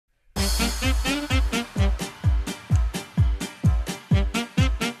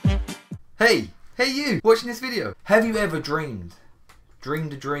Hey you, watching this video. Have you ever dreamed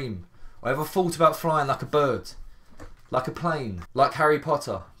a dream, or ever thought about flying like a bird, like a plane, like Harry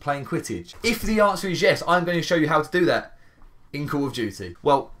Potter, playing Quidditch? If the answer is yes, I'm going to show you how to do that in Call of Duty.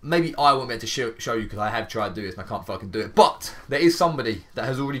 Well, maybe I won't be able to show you because I have tried to do this and I can't fucking do it. But there is somebody that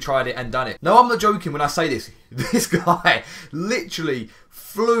has already tried it and done it. Now, I'm not joking when I say this. This guy literally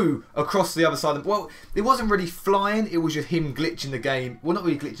flew across the other side of the... Well, it wasn't really flying. It was just him glitching the game. Well, not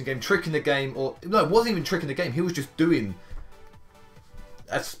really glitching the game, tricking the game. Or no, it wasn't even tricking the game. He was just doing...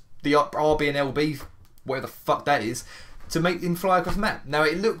 That's the RB and LB, whatever the fuck that is, to make him fly across the map. Now,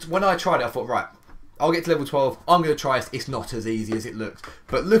 it looked... When I tried it, I thought, right, I'll get to level 12. I'm going to try it. It's not as easy as it looks.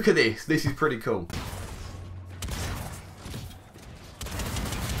 But look at this. This is pretty cool.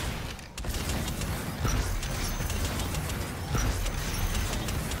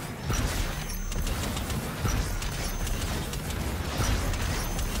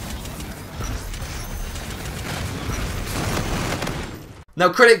 Now,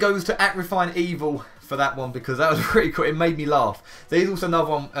 credit goes to @RefineEvil for that one because that was pretty cool. It made me laugh. There's also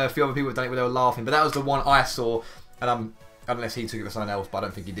another one, a few other people have done it where they were laughing, but that was the one I saw, and unless he took it for someone else, but I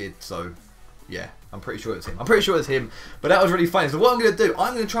don't think he did, so yeah, I'm pretty sure it's him. I'm pretty sure it's him, but that was really funny. So what I'm going to do,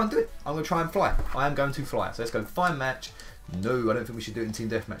 I'm going to try and do it. I'm going to try and fly. I am going to fly. So let's go find match. No, I don't think we should do it in team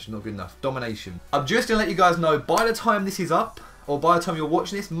deathmatch. Not good enough. Domination. I'm just going to let you guys know, by the time this is up, or by the time you're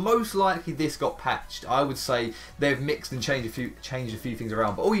watching this, most likely this got patched. I would say they've mixed and changed a few things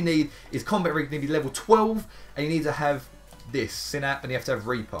around. But all you need is combat rig, you need to be level 12, and you need to have this Synap, and you have to have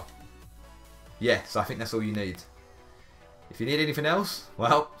Reaper. Yes, I think that's all you need. If you need anything else,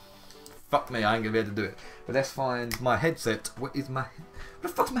 well, fuck me, I ain't gonna be able to do it. But let's find my headset. What the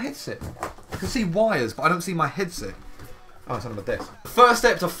fuck's my headset? I can see wires, but I don't see my headset. Oh, it's under my desk. First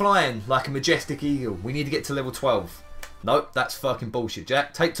step to flying like a majestic eagle. We need to get to level 12. Nope, that's fucking bullshit,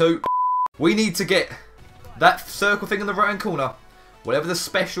 Jack. Take two. We need to get that circle thing in the right hand corner. Whatever the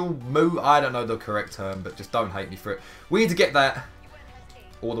special move, I don't know the correct term, but just don't hate me for it. We need to get that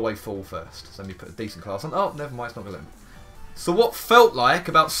all the way full first. So let me put a decent class on. Oh, never mind, it's not going to let me. So what felt like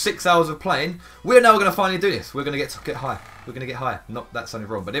about 6 hours of playing, we're now going to finally do this. We're going to get high. We're going to get high. Nope, that sounded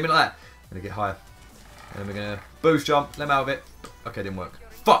wrong, but didn't mean like that. We're going to get higher. And then we're going to boost jump, let him out of it. Okay, didn't work.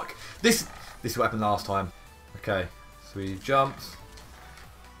 Fuck! This is what happened last time. Okay. 3 jumps.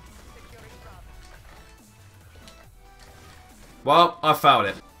 Well, I failed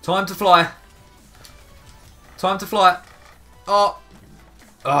it. Time to fly. Time to fly. Oh.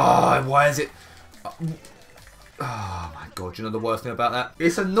 Oh, why is it? Oh my god, you know the worst thing about that?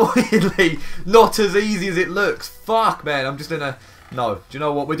 It's annoyingly not as easy as it looks. Fuck, man. I'm just in a... No. Do you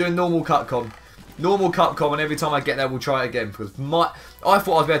know what? We're doing normal cutcom. Normal cutcom, and every time I get there, we'll try it again. Because I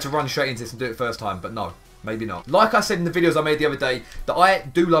thought I was able to run straight into this and do it first time, but no. Maybe not. Like I said in the videos I made the other day, that I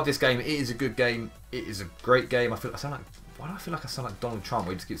do love this game. It is a good game. It is a great game. I sound like... Why do I feel like I sound like Donald Trump?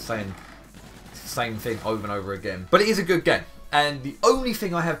 We just keep saying the same thing over and over again. But it is a good game. And the only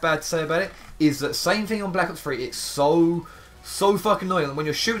thing I have bad to say about it is that same thing on Black Ops 3. It's so fucking annoying that when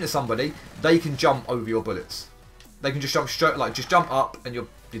you're shooting at somebody, they can jump over your bullets. They can just jump straight, like just jump up, and you're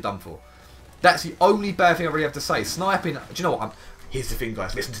done for. That's the only bad thing I really have to say. Sniping. Do you know what? Here's the thing,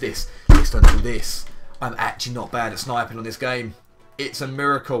 guys. Listen to this. Listen to this. I'm actually not bad at sniping on this game. It's a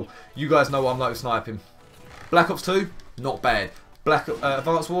miracle. You guys know what I'm like with sniping. Black Ops 2, not bad.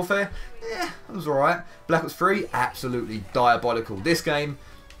 Advanced Warfare, yeah, it was alright. Black Ops 3, absolutely diabolical. This game,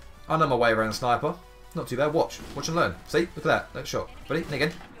 I know my way around a sniper. Not too bad. Watch and learn. See, look at that. That shot. Ready? And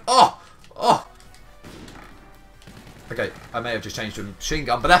again. Oh! Oh! Okay, I may have just changed to a machine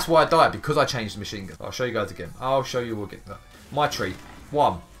gun, but that's why I died, because I changed the machine gun. I'll show you guys again. I'll show you again. My tree.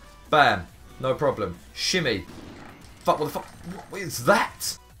 1. Bam. No problem. Shimmy. Fuck, what the fuck? What is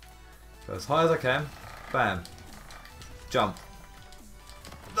that? Go as high as I can. Bam. Jump.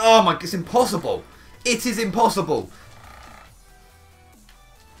 Oh my, it's impossible. It is impossible.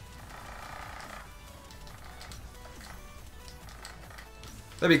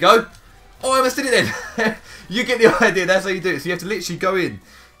 There we go. Oh, I almost did it then. You get the idea. That's how you do it. So you have to literally go in.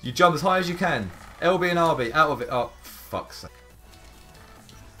 You jump as high as you can. LB and RB. Out of it. Oh, fuck's sake.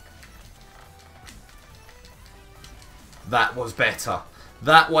 That was better.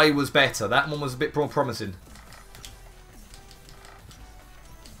 That way was better. That one was a bit more promising.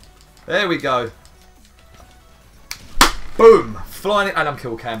 There we go. Boom. Flying it. And I'm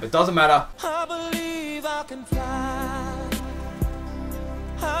kill cam, but doesn't matter. I believe I can fly.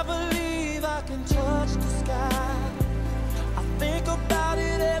 I believe I can touch the sky. I think about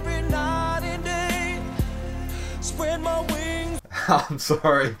it every night and day. Spread my wings. I'm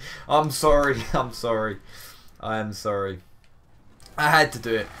sorry. I'm sorry. I'm sorry. I am sorry. I had to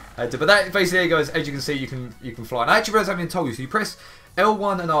do it. But that basically, there you go. As you can see, you can fly. And I actually realised I haven't even told you. So you press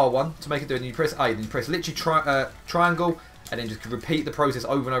L1 and R1 to make it do it, and you press A, then you press literally triangle, and then just repeat the process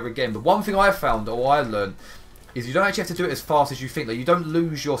over and over again. But one thing I found, or I learned, is you don't actually have to do it as fast as you think. Like, you don't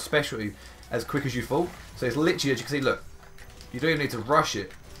lose your specialty as quick as you fall. So it's literally, as you can see, look, you don't even need to rush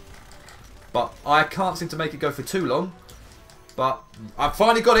it. But I can't seem to make it go for too long. But I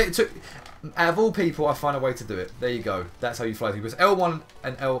finally got it. It took, out of all people, I find a way to do it. There you go. That's how you fly. You press L1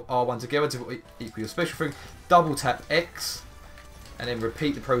 and R1 together to equal your special thing. Double tap X, and then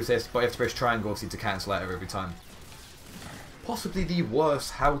repeat the process. But you have to press triangle, obviously, to cancel out every time. Possibly the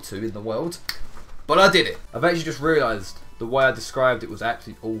worst how-to in the world, but I did it. I've actually just realised the way I described it was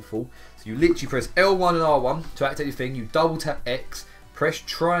absolutely awful. So you literally press L1 and R1 to activate your thing. You double tap X. Press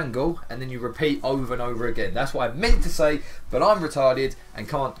triangle, and then you repeat over and over again. That's what I meant to say, but I'm retarded and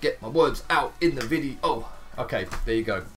can't get my words out in the video. Oh, okay, there you go.